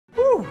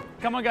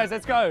Come on, guys,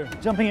 let's go.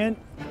 Jumping in.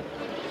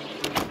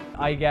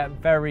 I get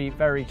very,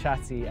 very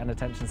chatty and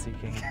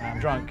attention-seeking. I'm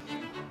drunk.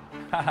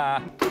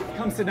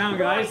 Come sit down,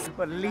 guys.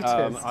 What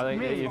liters?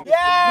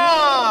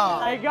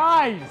 Yeah! Hey,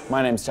 guys!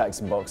 My name's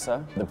Jackson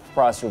Boxer, the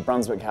proprietor of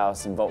Brunswick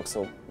House in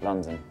Vauxhall,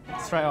 London.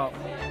 Straight up.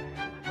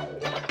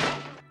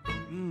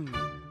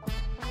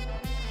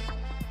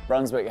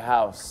 Brunswick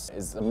House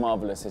is a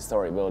marvellous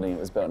historic building. It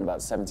was built in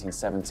about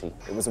 1770.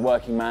 It was a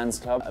working man's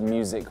club, a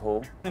music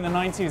hall. In the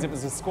 90s, it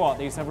was a squat.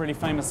 They used to have really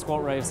famous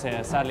squat raves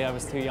here. Sadly, I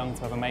was too young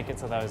to ever make it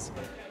to those.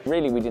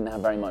 Really, we didn't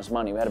have very much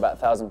money. We had about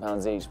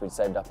 £1,000 each we'd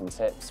saved up in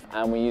tips.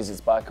 And we used it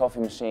to buy a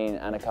coffee machine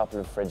and a couple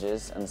of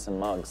fridges and some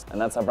mugs.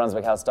 And that's how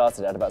Brunswick House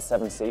started. It had about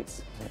 7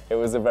 seats. It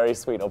was a very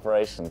sweet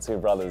operation, 2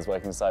 brothers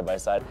working side by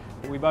side.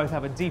 We both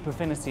have a deep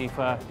affinity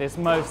for this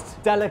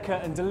most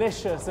delicate and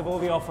delicious of all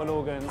the offal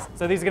organs.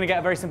 So these are going to get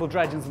a very simple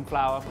dredge and some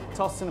flour,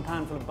 tossed in a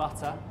pan full of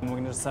butter, and we're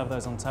going to just serve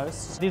those on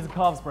toast. These are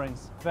calves'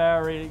 brains,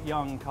 very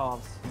young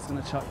calves. Just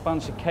going to chuck a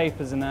bunch of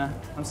capers in there.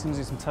 I'm just going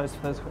to do some toast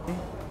for those quickly.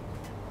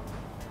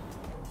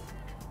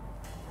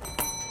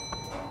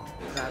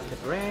 That's the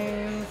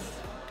brains.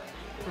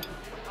 It's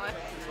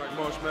like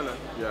marshmallow.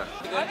 Yeah.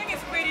 I think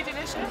it's really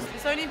delicious.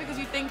 It's only because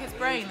you think it's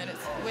brain that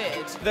it's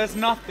weird. There's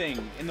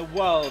nothing in the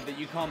world that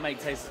you can't make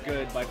taste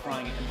good by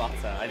frying it in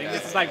butter. I think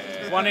this is like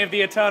one of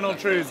the eternal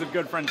truths of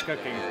good French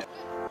cooking.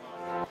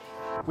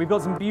 We've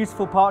got some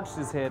beautiful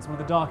partridges here. Some of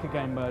the darker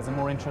game birds are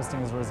more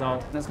interesting as a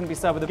result. And it's going to be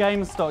served with a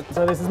game stock.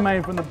 So this is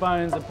made from the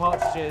bones of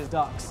partridges,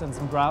 ducks, and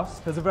some grouse.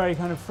 There's a very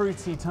kind of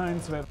fruity tone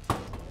to it.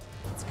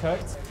 It's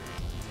cooked.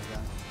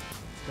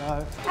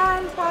 Go.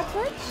 And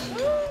partridge.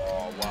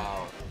 Oh,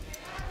 wow.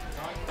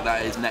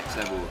 That is next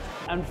level.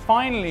 And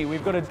finally,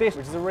 we've got a dish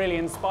which is a really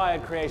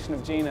inspired creation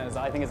of Gina's.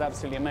 I think it's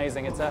absolutely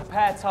amazing. It's a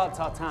pear tarte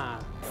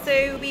tatin.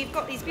 So we've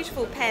got these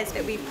beautiful pears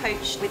that we've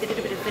poached with a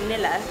little bit of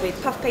vanilla,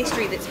 with puff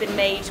pastry that's been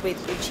made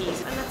with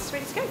cheese, and that's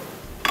ready to go.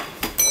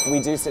 We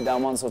do sit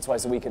down once or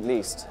twice a week at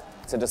least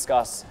to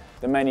discuss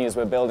the menus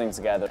we're building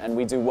together, and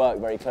we do work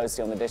very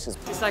closely on the dishes.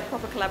 It's like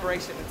proper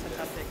collaboration. It's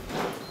fantastic.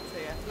 So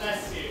yeah.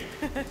 Bless you.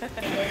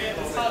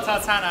 Let's start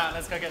tartan out.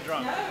 Let's go get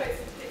drunk. No,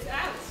 it's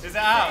out. Is it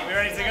out? We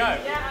ready to go?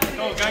 Yeah.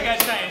 Cool. Go get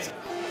changed.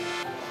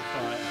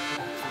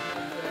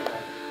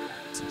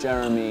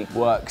 Jeremy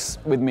works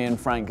with me and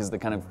Frank as the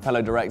kind of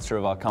fellow director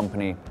of our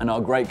company and our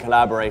great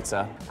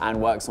collaborator, and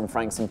works on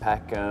Franks and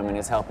Peckham and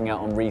is helping out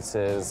on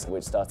Rita's,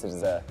 which started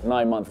as a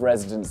 9-month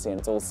residency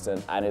in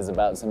Stilton and is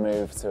about to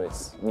move to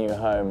its new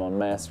home on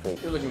Mayor Street.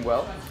 You're looking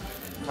well.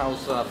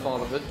 How's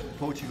fatherhood?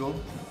 Portugal.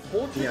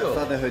 Portugal? Yeah,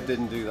 fatherhood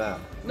didn't do that.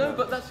 No,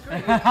 but that's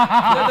great. The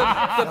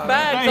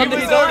bag's under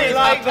his eyes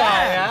like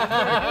that.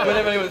 Yeah.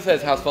 Whenever anyone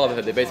says how's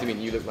fatherhood, they basically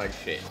mean you look like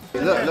shit.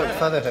 Look,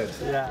 fatherhood.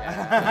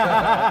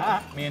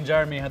 Yeah. Me and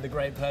Jeremy had the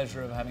great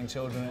pleasure of having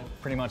children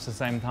at pretty much the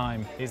same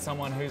time. He's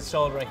someone whose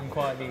shoulder I can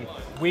quietly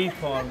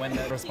weep on when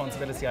the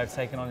responsibility I've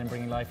taken on in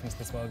bringing life into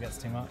this world gets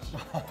too much.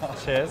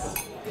 Cheers.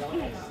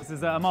 This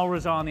is Amal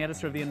Rajan, the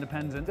editor of The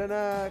Independent.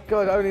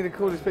 God, only the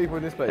coolest people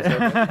in this place.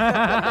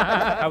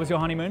 How was your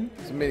honeymoon?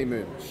 It's a mini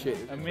moon. Shit.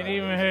 A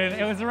mini moon.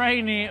 It was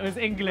rainy. It was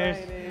English.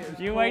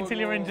 You wait till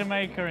you're in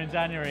Jamaica in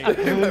January.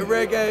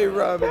 Reggae,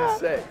 rum and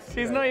sex.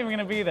 She's not even going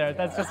to be there.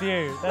 That's just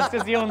you. That's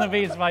just you on the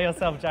beach by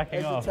yourself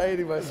jacking off.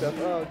 Entertaining myself.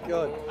 Oh,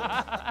 God.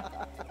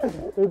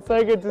 It's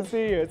so good to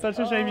see you. It's such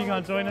a shame you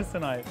can't join us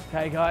tonight.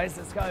 Okay, guys,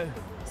 let's go.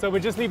 So we're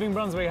just leaving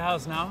Brunswick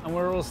House now, and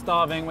we're all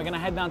starving. We're going to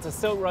head down to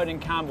Silk Road in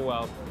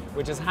Camberwell,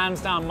 which is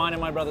hands down mine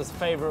and my brother's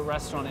favourite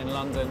restaurant in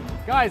London.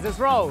 Guys, let's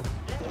roll.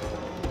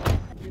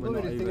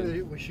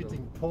 We're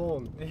shooting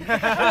porn.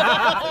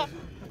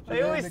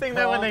 They always think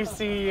that when they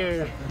see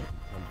you.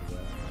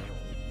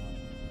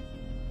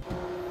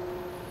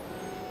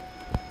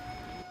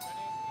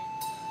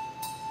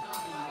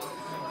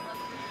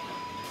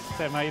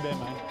 So, how you doing,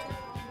 man?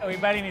 We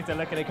barely need to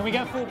look at it. Can we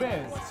get 4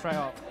 beers? Straight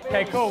up.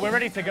 Okay, cool, we're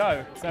ready to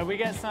go. So we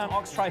get some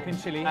ox tripe in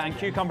chili and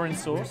cucumber in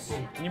sauce.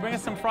 And you bring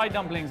us some fried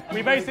dumplings.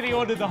 We basically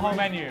ordered the whole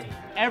menu.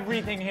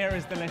 Everything here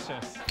is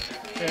delicious.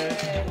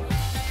 Cheers.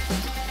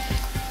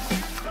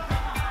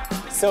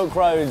 Silk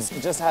Road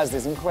just has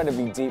this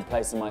incredibly deep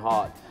place in my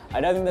heart. I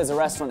don't think there's a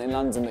restaurant in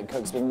London that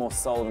cooks with more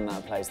soul than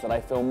that place, that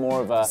I feel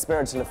more of a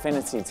spiritual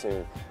affinity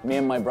to. Me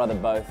and my brother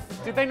both.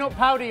 Did they not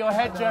powder your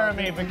head,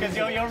 Jeremy, because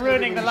you're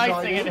ruining the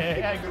lighting in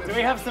here? Do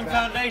we have some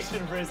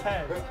foundation for his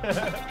head?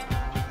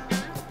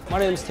 My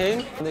name's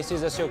Tim. This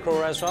is a Silk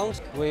Road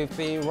restaurant. We've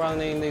been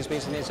running this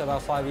business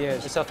about 5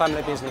 years. It's a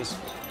family business.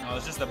 Oh,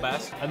 it's just the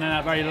best. And then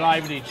that very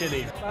lively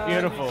chili.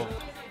 Beautiful.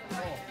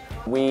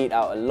 We eat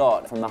out a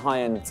lot, from the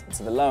high end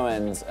to the low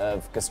end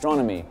of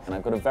gastronomy, and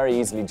I've got a very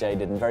easily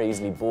jaded and very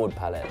easily bored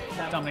palate.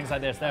 Dumplings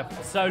like this, they're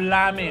so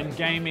lammy and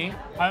gamey.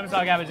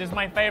 Homestyle cabbage is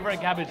my favourite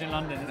cabbage in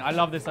London. I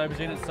love this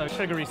aubergine, it's so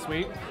sugary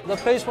sweet. The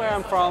place where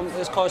I'm from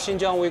is called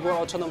Xinjiang Uyghur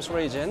Autonomous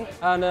Region,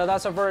 and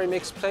that's a very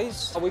mixed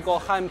place. We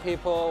got Han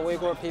people,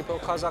 Uyghur people,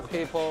 Kazakh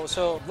people,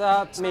 so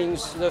that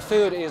means the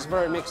food is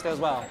very mixed as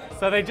well.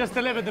 So they just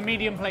delivered the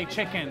medium plate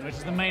chicken, which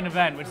is the main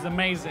event, which is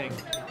amazing.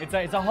 It's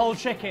a whole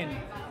chicken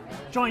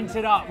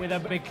jointed up with a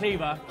big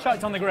cleaver,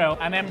 chucked on the grill,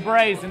 and then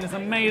braised in this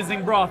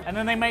amazing broth. And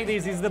then they make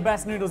these are the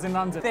best noodles in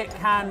London. Thick,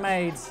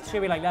 handmade,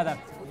 chewy like leather.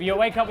 If you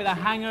wake up with a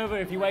hangover,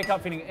 if you wake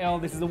up feeling ill,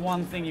 this is the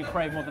one thing you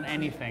crave more than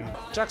anything.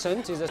 Jackson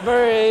is a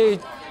very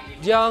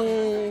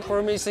young,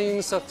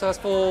 promising,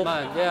 successful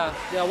man. Yeah,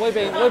 we've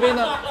been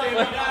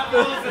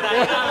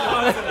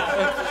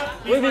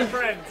He's my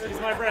friend. He's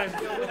my friend.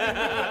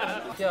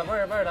 Yeah,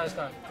 very nice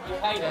guy.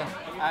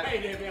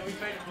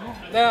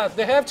 Yeah,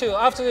 they have to.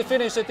 After they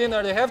finish the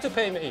dinner, they have to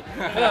pay me.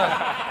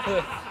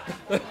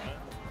 Yeah.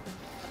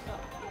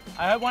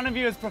 I hope one of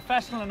you is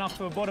professional enough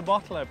to have bought a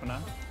bottle opener.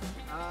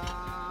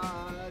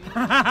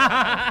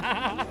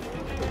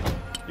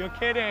 You're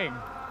kidding.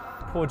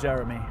 Poor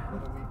Jeremy.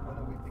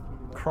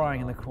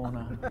 Crying in the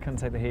corner. Couldn't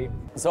take the heat.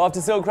 So after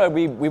Silk Road,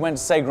 we went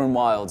to Sager and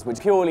Wilde, which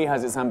purely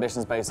has its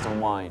ambitions based on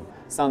wine.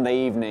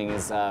 Sunday evening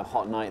is a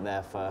hot night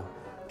there for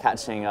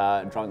catching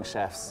drunk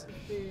chefs.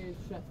 Being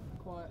chef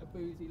quite a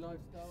boozy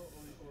lifestyle?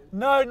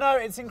 No,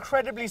 it's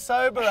incredibly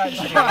sober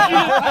actually.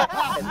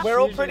 We're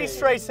all pretty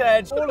straight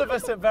edge. All of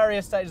us at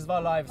various stages of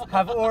our lives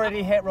have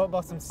already hit rock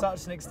bottom to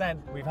such an extent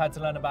we've had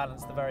to learn to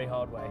balance the very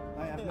hard way.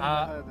 I have never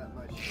heard that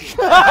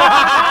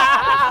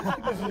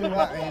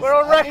much. We're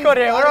on record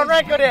here, we're on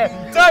record here.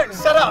 Don't,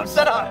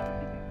 shut up.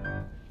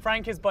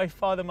 Frank is by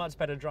far the much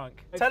better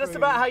drunk. Tell us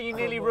about how you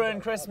nearly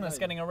ruined Christmas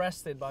getting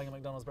arrested buying a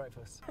McDonald's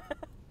breakfast.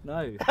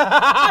 No.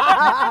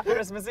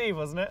 Christmas Eve,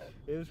 wasn't it?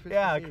 It was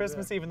Christmas Eve,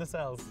 Christmas Eve in the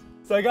cells.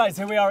 So guys,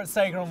 here we are at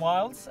Sager and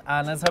Wilde,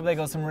 and let's hope they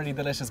got some really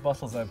delicious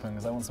bottles open,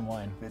 because I want some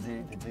wine. They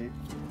do.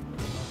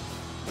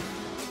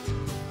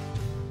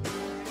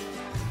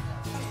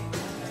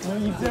 What are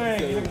you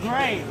doing? You look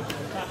great.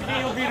 Look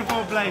at your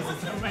beautiful place,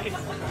 it's amazing.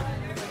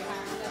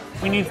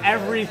 We need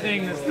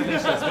everything that's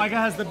delicious. Micah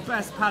has the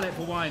best palate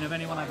for wine of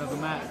anyone I've ever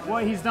met.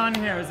 What he's done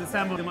here is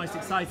assembled the most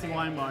exciting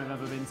wine bar I've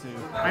ever been to.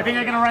 I think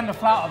I'm going to rent the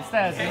flat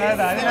upstairs, you know that?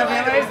 I think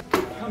that'd be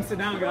amazing. Come sit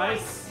down,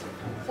 guys.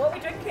 What are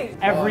we drinking?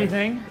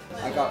 Everything.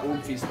 I got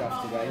Ulfi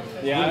stuff today.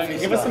 Yeah,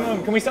 give us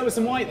some. Can we start with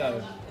some white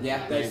though?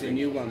 Yeah, there's a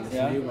new one.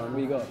 Yeah? What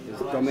you got? It's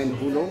Domaine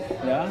Rouleau.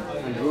 Yeah?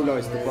 And Rouleau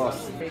is the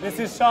boss. This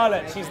is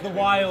Charlotte. She's the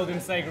Wilde in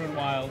Sager and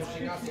Wilde.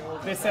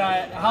 This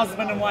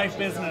husband and wife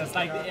business,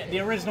 like the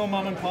original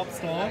mum and pop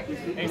store.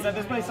 Except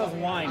this place sells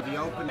wine. We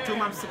opened 2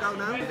 months ago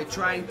now. We're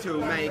trying to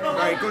make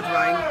very good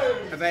wine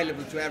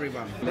available to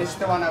everyone. This is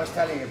the one I was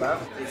telling you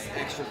about. It's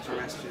extra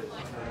terrestrial.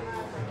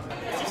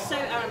 It's just so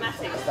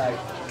aromatic.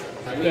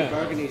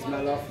 Burgundy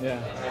smell off.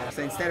 Yeah.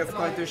 So instead of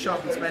going to a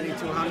shop and spending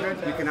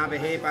 200, you can have it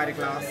here by the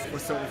glass for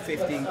sort of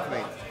 15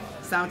 quid.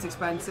 Sounds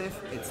expensive,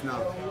 it's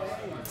not.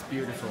 It's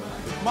beautiful.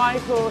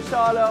 Michael,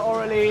 Charlotte,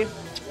 Aurelie,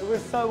 it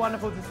was so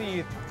wonderful to see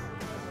you.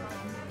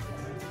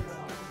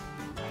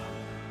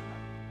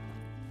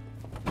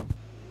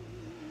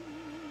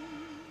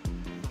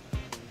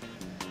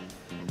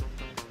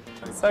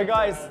 So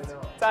guys,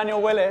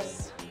 Daniel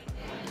Willis.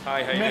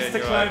 Hi, how you Mr.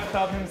 doing? Clove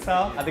Club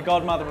himself, the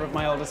godmother of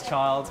my oldest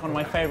child, one of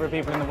my favourite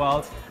people in the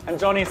world, and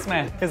Johnny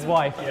Smith, his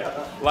wife.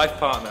 Yeah. Life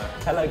partner.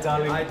 Hello,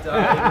 darling. Hi,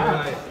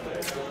 darling.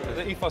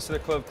 The ethos of the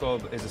Clove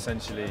Club is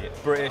essentially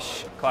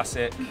British,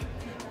 classic,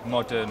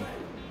 modern,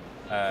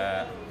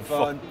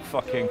 fun,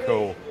 fucking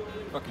cool.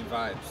 Fucking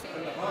vibes.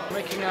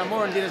 Making a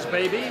more Indigenous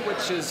baby,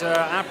 which is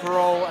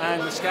Aperol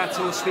and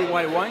Moscato sweet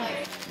white wine.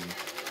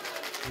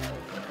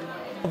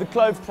 The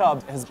Clove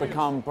Club has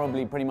become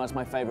probably pretty much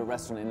my favourite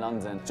restaurant in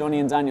London. Johnny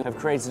and Daniel have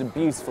created a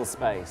beautiful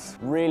space,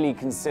 really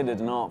considered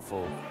and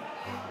artful.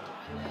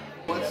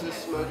 What's the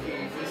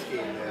smoky whiskey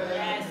in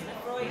there?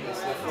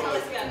 It's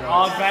Lefroy.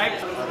 Ardbeg? I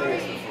think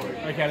it's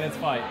Lefroy. Okay, let's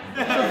fight.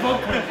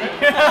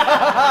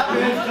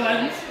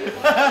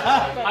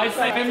 I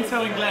say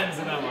Vimto and Glens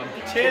in that one.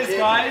 Cheers,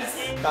 guys.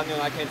 Daniel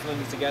and I came to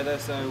London together,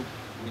 so,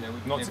 you know,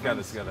 we Not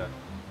together.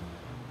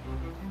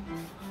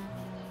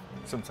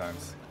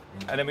 Sometimes.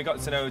 And then we got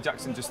to know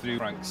Jackson just through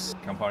Frank's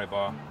Campari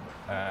bar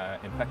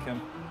in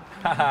Peckham.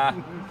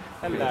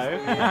 Hello.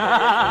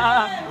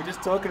 We're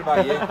just talking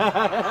about you.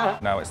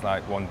 Now it's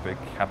like one big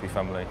happy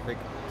family. Big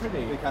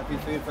happy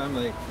food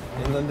family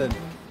in London.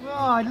 Oh,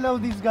 I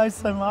love these guys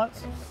so much.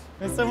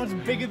 They're so much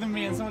bigger than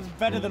me and so much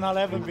better than I'll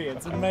ever be.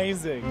 It's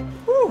amazing.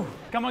 Woo.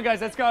 Come on,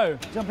 guys, let's go.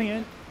 Jumping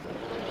in.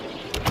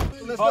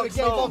 Let's go to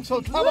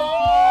Vauxhall. Come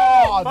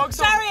on!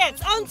 Vauxhall.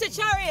 Chariots! Onto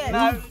chariots!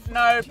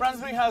 No,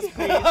 Brunswick House,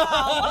 please.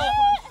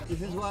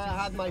 This is where I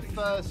had my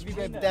first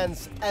rib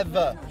dance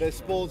ever. The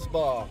sports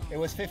bar. It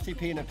was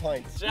 50p a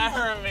pint.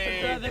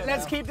 Jeremy.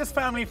 Let's keep this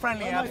family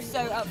friendly. I'm so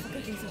up for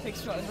cooking some pig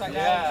trotters right now.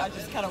 Yeah. I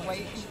just cannot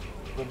wait.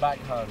 We're back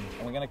home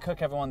and we're going to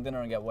cook everyone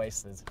dinner and get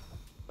wasted.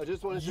 I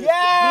just want to say...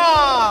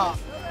 Yeah!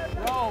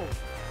 Roll.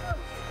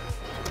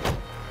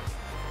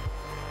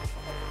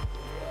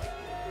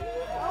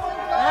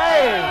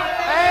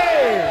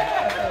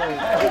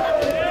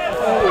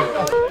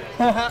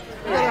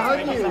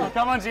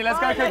 Come on, G, let's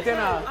go cook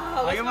dinner.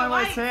 I got my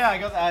waist here. I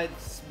got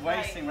it's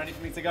wasting, ready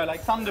for me to go,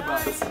 like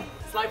Thunderbirds.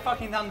 It's like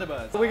fucking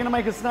Thunderbirds. We're gonna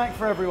make a snack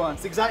for everyone.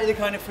 It's exactly the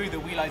kind of food that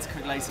we like to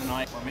cook late at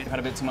night when we've had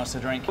a bit too much to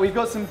drink. We've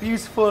got some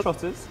beautiful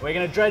trotters. We're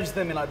gonna dredge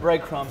them in like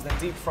breadcrumbs, then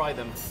deep fry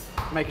them.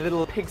 make a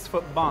little pig's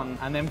foot bun,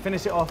 and then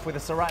finish it off with a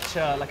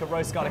sriracha, like a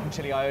roast garlic and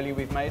chili aioli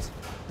we've made.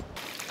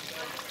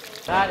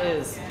 That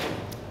is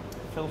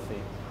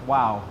filthy.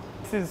 Wow.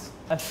 This is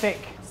a thick,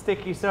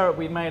 sticky syrup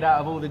we've made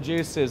out of all the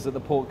juices that the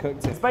pork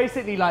cooked in. It's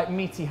basically like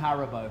meaty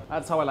Haribo.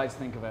 That's how I like to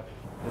think of it.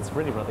 It's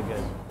really rather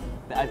good.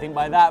 I think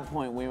by that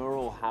point we were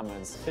all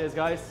hammers. Cheers,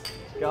 guys,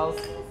 girls.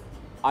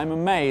 I'm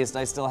amazed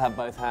I still have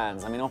both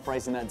hands. I mean,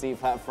 operating that deep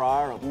fat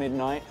fryer at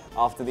midnight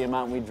after the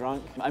amount we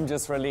drunk. I'm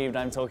just relieved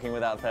I'm talking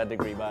without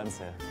third-degree burns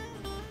here.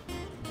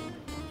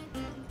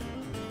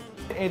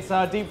 It's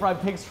deep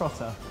fried pig's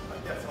trotter.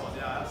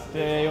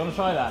 Yeah, you want to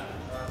try that?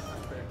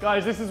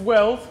 Guys, this is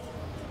Wilde.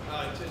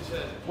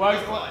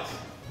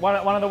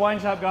 One of the wine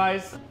shop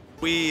guys.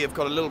 We have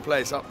got a little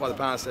place up by the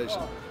power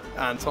station,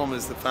 and Tom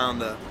is the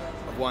founder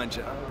of Wine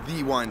Chat,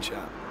 the Wine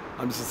Chat.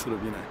 I'm just a sort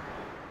of, you know,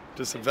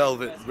 just a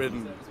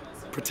velvet-ridden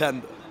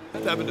pretender.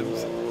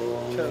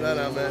 Debenhams. Check that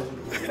out,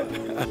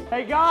 man.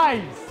 Hey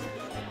guys!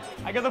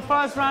 I got the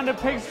first round of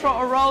pig's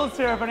trotter rolls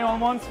here if anyone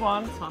wants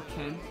one.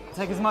 Fucking.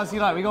 Take as much as you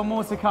like, we got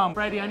more to come.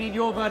 Brady, I need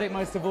your verdict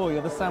most of all.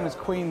 You're the sandwich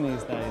queen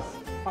these days.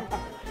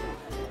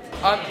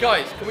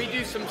 Guys, can we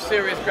do some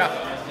serious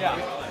grappa? Yeah.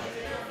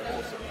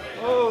 Awesome.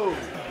 Oh!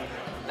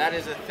 That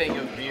is a thing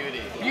of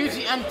beauty.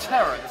 Beauty and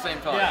terror at the same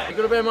time. Yeah. You've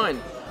got to bear in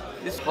mind,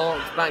 this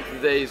harks back to the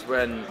days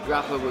when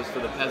grappa was for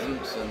the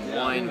peasants and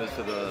wine was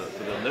for the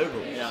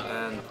nobles.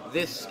 Yeah. And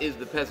this is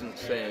the peasants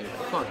saying,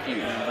 fuck you.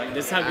 Yeah, like,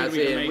 this is how good As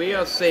we can in, make we it.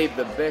 are saved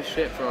the best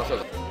shit for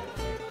ourselves.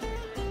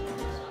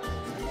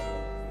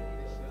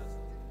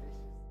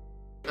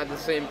 At the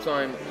same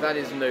time, that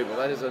is noble.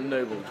 That is a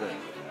noble drink.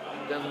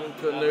 Gentlemen,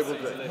 to a noble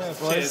drink.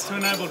 Cheers to a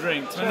noble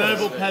drink, to a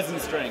noble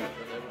peasant's drink.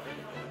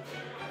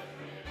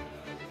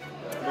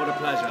 What a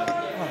pleasure.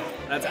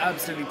 That's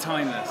absolutely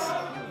timeless.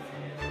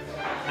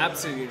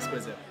 Absolutely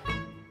exquisite.